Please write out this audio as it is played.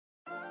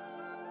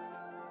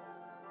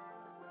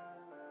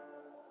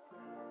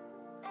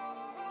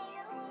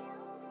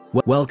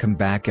Welcome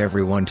back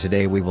everyone.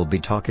 Today we will be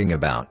talking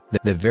about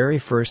the very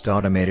first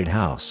automated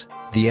house,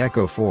 the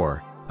Echo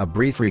 4, a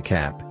brief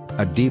recap,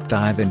 a deep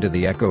dive into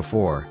the Echo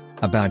 4,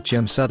 about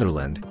Jim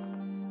Sutherland.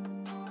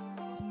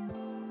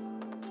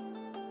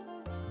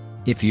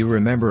 If you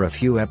remember a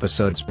few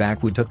episodes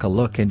back, we took a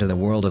look into the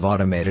world of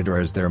automated, or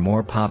as they're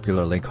more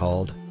popularly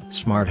called,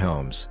 smart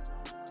homes.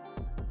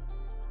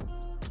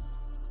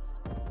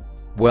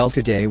 Well,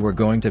 today we're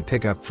going to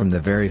pick up from the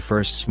very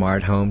first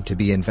smart home to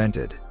be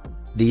invented,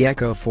 the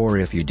Echo 4.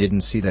 If you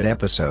didn't see that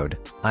episode,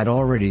 I'd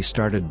already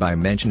started by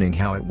mentioning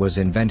how it was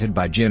invented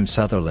by Jim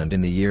Sutherland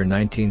in the year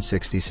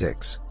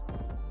 1966.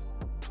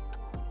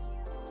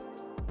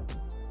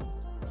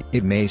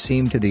 It may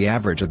seem to the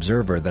average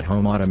observer that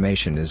home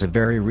automation is a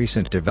very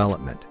recent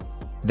development.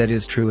 That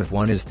is true if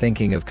one is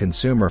thinking of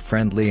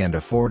consumer-friendly and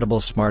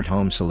affordable smart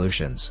home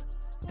solutions.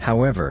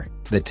 However,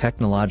 the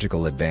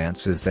technological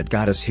advances that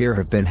got us here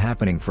have been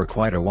happening for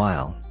quite a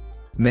while.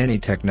 Many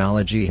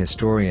technology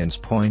historians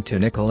point to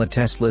Nikola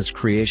Tesla's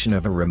creation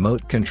of a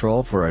remote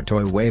control for a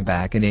toy way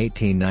back in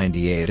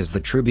 1898 as the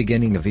true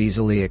beginning of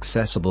easily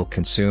accessible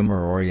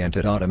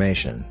consumer-oriented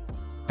automation.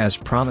 As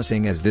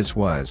promising as this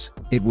was,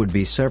 it would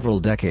be several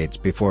decades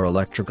before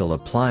electrical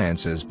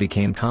appliances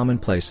became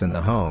commonplace in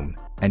the home,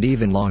 and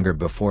even longer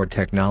before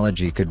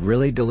technology could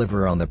really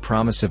deliver on the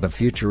promise of a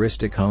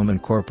futuristic home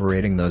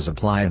incorporating those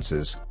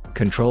appliances,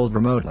 controlled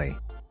remotely.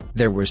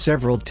 There were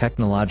several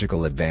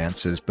technological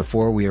advances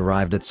before we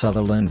arrived at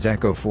Sutherland's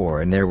Echo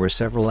 4, and there were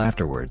several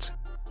afterwards.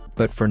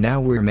 But for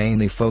now we're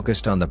mainly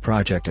focused on the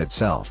project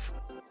itself.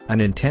 An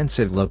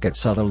intensive look at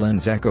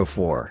Sutherland's Echo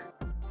 4.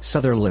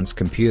 Sutherland's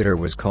computer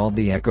was called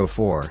the Echo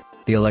 4,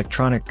 the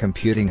electronic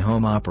computing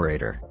home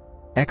operator.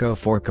 Echo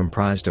 4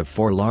 comprised of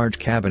 4 large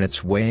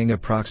cabinets weighing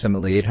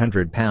approximately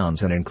 800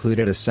 pounds and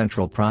included a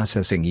central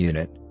processing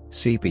unit,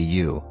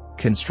 CPU,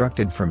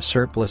 constructed from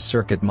surplus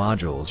circuit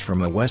modules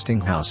from a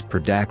Westinghouse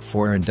PRODAC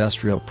 4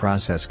 industrial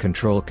process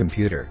control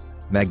computer,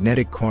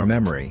 magnetic core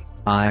memory,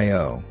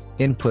 I/O,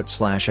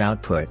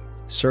 input/output,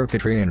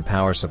 circuitry and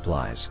power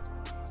supplies.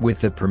 With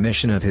the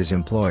permission of his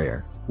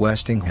employer,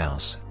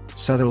 Westinghouse,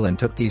 Sutherland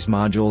took these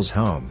modules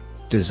home,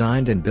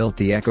 designed and built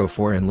the Echo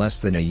 4 in less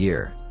than a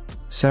year.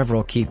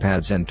 Several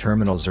keypads and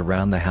terminals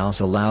around the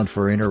house allowed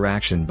for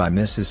interaction by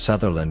Mrs.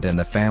 Sutherland and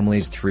the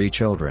family's 3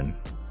 children.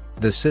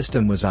 The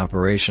system was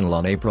operational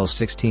on April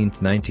 16,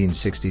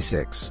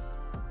 1966.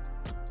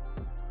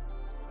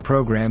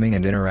 Programming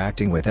and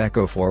interacting with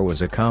Echo 4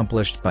 was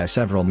accomplished by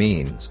several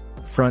means: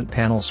 front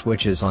panel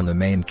switches on the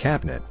main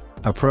cabinet,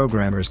 a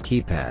programmer's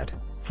keypad,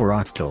 for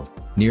octal,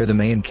 near the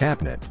main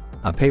cabinet,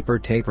 a paper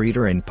tape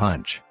reader and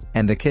punch,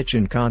 and the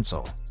kitchen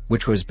console,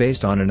 which was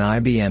based on an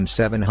IBM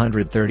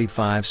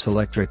 735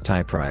 Selectric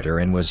typewriter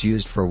and was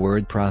used for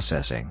word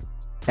processing.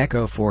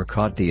 Echo 4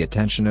 caught the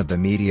attention of the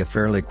media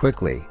fairly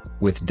quickly,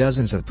 with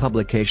dozens of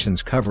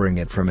publications covering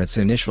it from its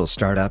initial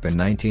startup in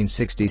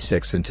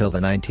 1966 until the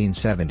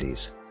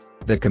 1970s.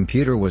 The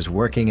computer was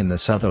working in the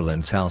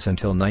Sutherland's house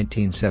until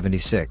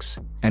 1976,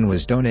 and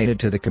was donated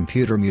to the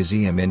Computer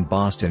Museum in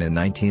Boston in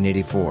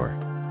 1984.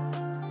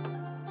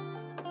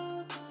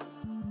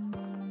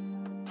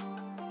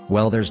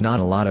 Well, there's not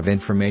a lot of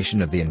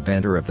information of the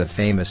inventor of the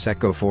famous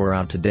Echo 4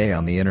 out today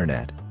on the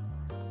internet.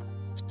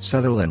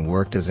 Sutherland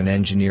worked as an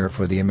engineer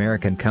for the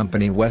American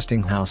company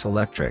Westinghouse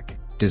Electric,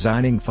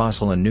 designing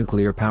fossil and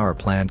nuclear power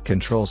plant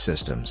control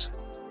systems.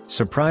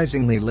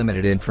 Surprisingly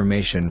limited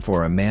information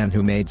for a man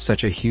who made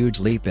such a huge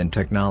leap in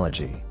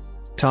technology.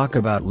 Talk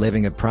about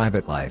living a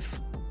private life.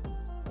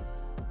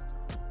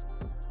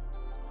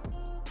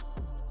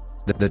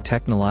 The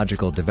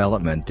technological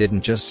development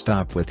didn't just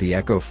stop with the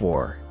Echo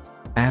 4.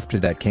 After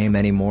that came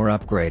many more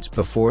upgrades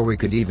before we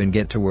could even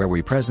get to where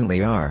we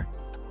presently are.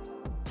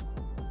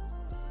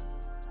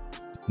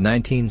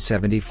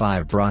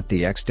 1975 brought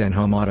the X10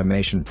 home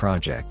automation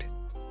project.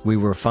 We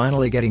were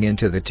finally getting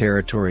into the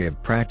territory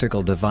of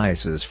practical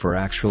devices for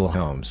actual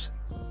homes.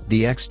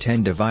 The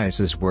X10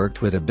 devices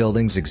worked with a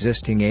building's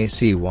existing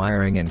AC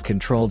wiring and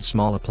controlled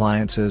small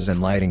appliances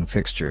and lighting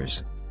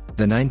fixtures.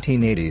 The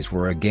 1980s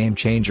were a game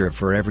changer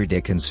for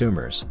everyday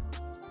consumers.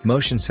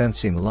 Motion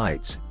sensing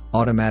lights,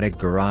 automatic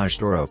garage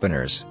door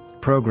openers,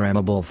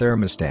 programmable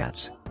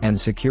thermostats, and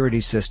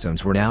security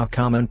systems were now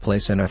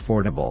commonplace and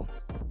affordable.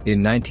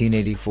 In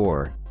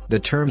 1984, the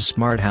term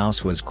smart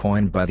house was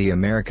coined by the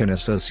American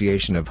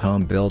Association of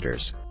Home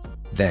Builders.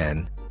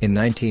 Then, in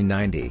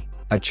 1990,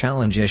 a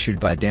challenge issued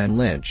by Dan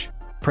Lynch,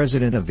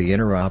 president of the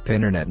Interop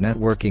Internet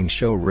Networking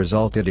Show,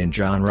 resulted in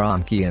John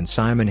Romke and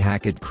Simon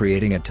Hackett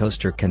creating a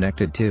toaster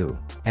connected to,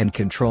 and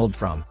controlled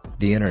from,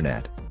 the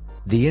Internet.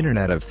 The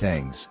Internet of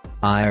Things,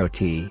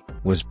 IoT,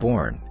 was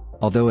born,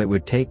 although it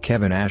would take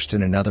Kevin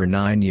Ashton another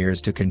 9 years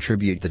to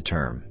contribute the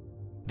term.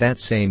 That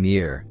same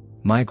year,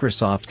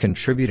 Microsoft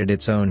contributed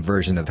its own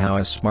version of how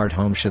a smart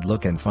home should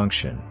look and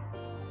function.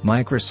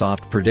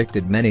 Microsoft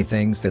predicted many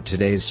things that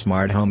today's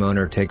smart home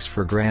owner takes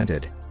for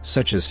granted,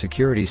 such as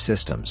security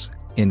systems,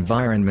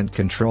 environment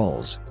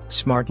controls,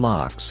 smart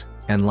locks,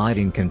 and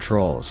lighting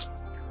controls.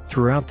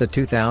 Throughout the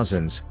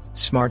 2000s,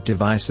 Smart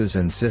devices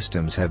and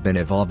systems have been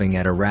evolving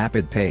at a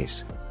rapid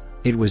pace.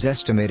 It was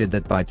estimated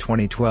that by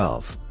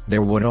 2012,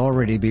 there would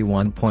already be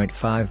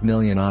 1.5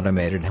 million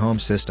automated home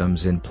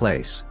systems in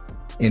place.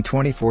 In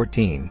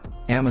 2014,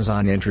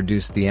 Amazon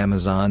introduced the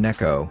Amazon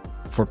Echo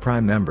for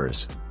Prime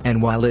members,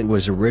 and while it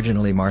was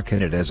originally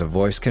marketed as a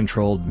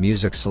voice-controlled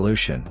music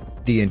solution,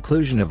 the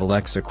inclusion of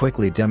Alexa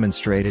quickly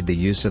demonstrated the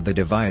use of the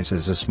device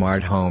as a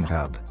smart home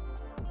hub.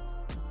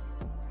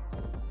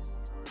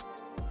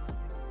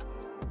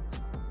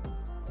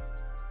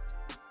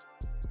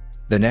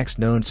 The next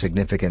known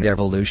significant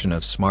evolution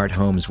of smart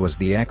homes was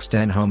the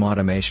X10 home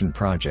automation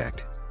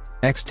project.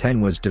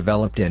 X10 was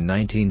developed in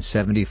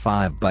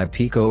 1975 by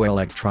Pico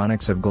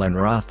Electronics of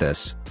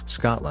Glenrothes,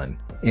 Scotland,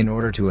 in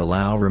order to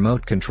allow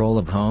remote control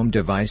of home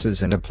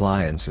devices and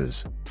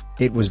appliances.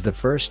 It was the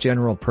first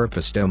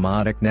general-purpose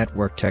domotic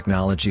network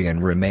technology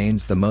and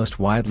remains the most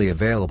widely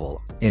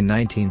available. In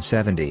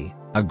 1970,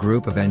 a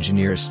group of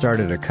engineers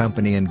started a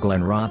company in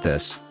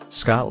Glenrothes,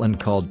 Scotland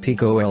called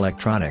Pico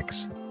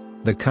Electronics.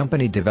 The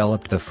company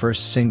developed the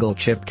first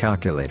single-chip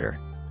calculator.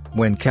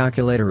 When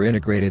calculator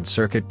integrated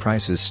circuit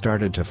prices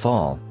started to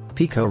fall,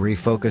 Pico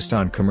refocused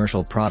on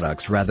commercial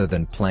products rather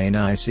than plain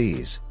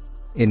ICs.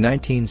 In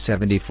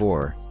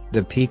 1974,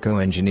 the Pico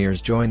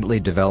engineers jointly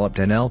developed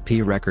an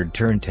LP record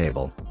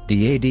turntable,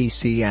 the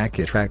ADC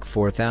Accutrack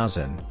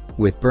 4000,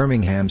 with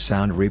Birmingham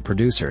Sound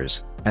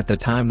Reproducers, at the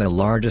time the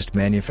largest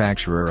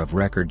manufacturer of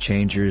record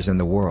changers in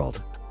the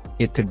world.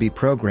 It could be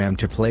programmed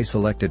to play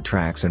selected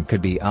tracks and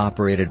could be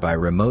operated by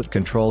remote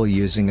control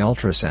using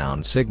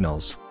ultrasound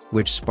signals,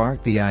 which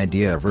sparked the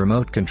idea of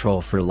remote control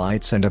for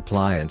lights and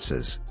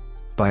appliances.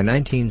 By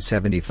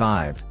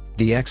 1975,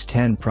 the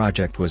X10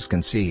 project was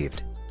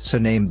conceived, so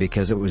named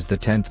because it was the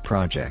 10th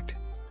project.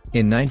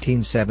 In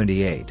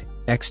 1978,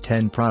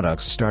 X10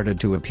 products started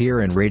to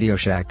appear in Radio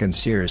Shack and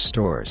Sears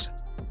stores.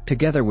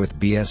 Together with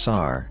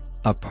BSR,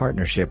 a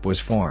partnership was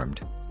formed.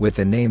 With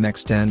the name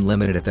X10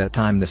 Limited. At that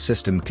time the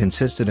system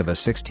consisted of a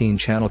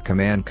 16-channel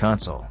command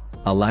console,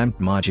 a lamp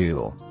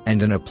module,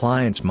 and an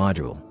appliance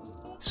module.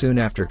 Soon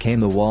after came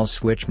the wall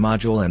switch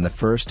module and the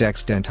first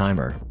X10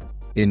 timer.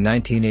 In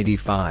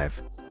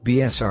 1985,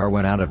 BSR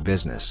went out of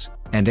business,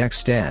 and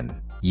X10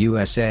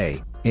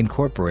 USA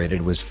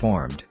Incorporated was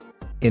formed.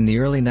 In the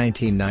early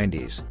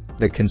 1990s,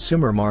 the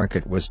consumer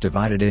market was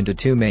divided into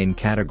two main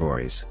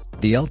categories: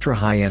 the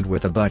ultra-high-end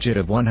with a budget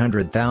of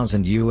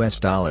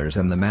 $100,000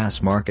 and the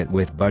mass market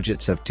with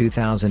budgets of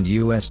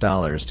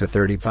 $2,000 to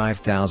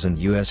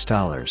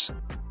 $35,000.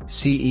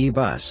 CE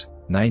Bus,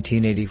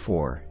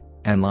 1984,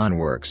 and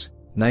Lawnworks,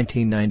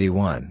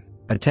 1991,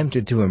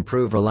 attempted to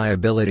improve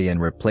reliability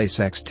and replace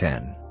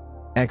X10.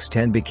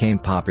 X10 became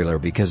popular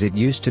because it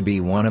used to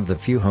be one of the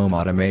few home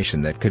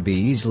automation that could be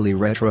easily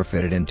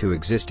retrofitted into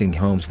existing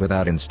homes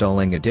without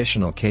installing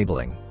additional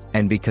cabling,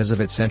 and because of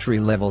its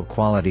entry-level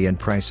quality and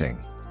pricing.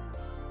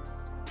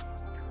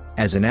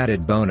 As an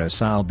added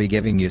bonus, I'll be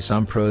giving you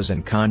some pros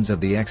and cons of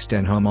the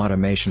X10 home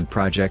automation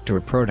project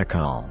or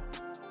protocol.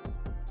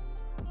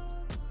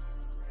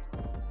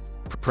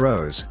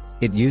 Pros: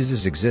 it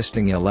uses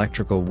existing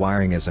electrical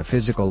wiring as a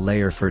physical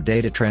layer for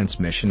data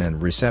transmission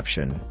and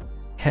reception.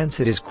 Hence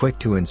it is quick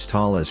to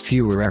install as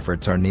fewer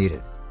efforts are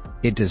needed.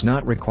 It does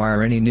not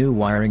require any new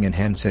wiring and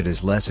hence it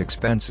is less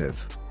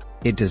expensive.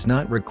 It does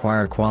not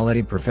require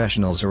quality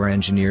professionals or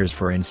engineers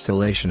for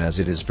installation as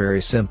it is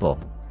very simple.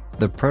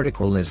 The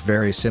protocol is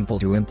very simple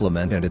to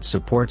implement and it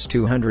supports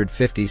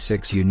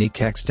 256 unique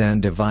X10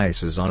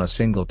 devices on a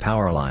single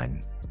power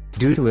line.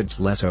 Due to its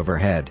less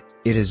overhead,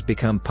 it has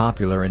become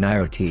popular in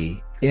IoT,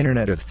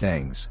 Internet of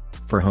Things,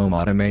 for home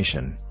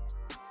automation.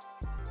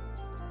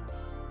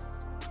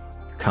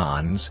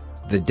 Cons: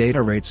 the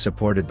data rate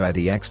supported by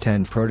the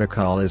X10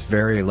 protocol is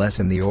very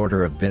less, in the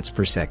order of bits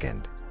per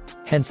second.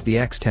 Hence the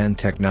X10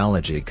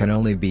 technology can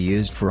only be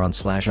used for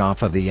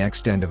on/off of the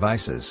X10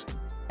 devices.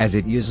 As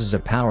it uses a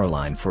power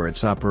line for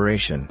its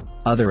operation,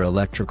 other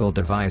electrical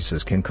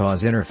devices can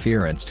cause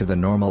interference to the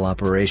normal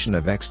operation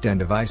of X10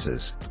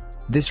 devices.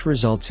 This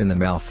results in the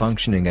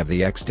malfunctioning of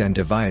the X10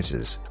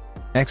 devices.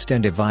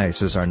 X10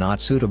 devices are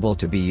not suitable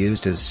to be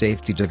used as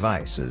safety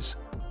devices.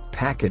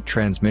 Packet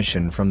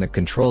transmission from the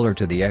controller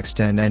to the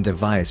X10 end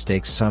device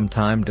takes some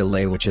time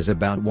delay, which is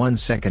about 1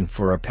 second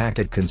for a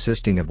packet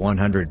consisting of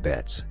 100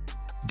 bits.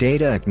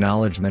 Data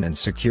acknowledgement and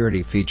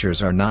security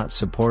features are not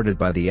supported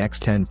by the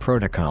X10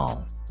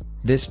 protocol.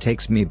 This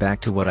takes me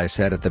back to what I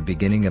said at the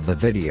beginning of the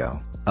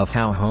video, of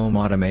how home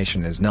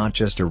automation is not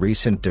just a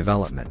recent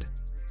development.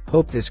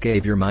 Hope this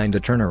gave your mind a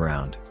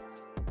turnaround.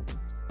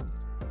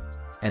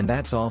 And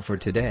that's all for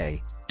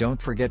today.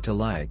 Don't forget to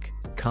like,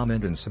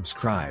 comment and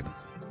subscribe.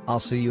 I'll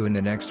see you in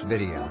the next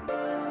video.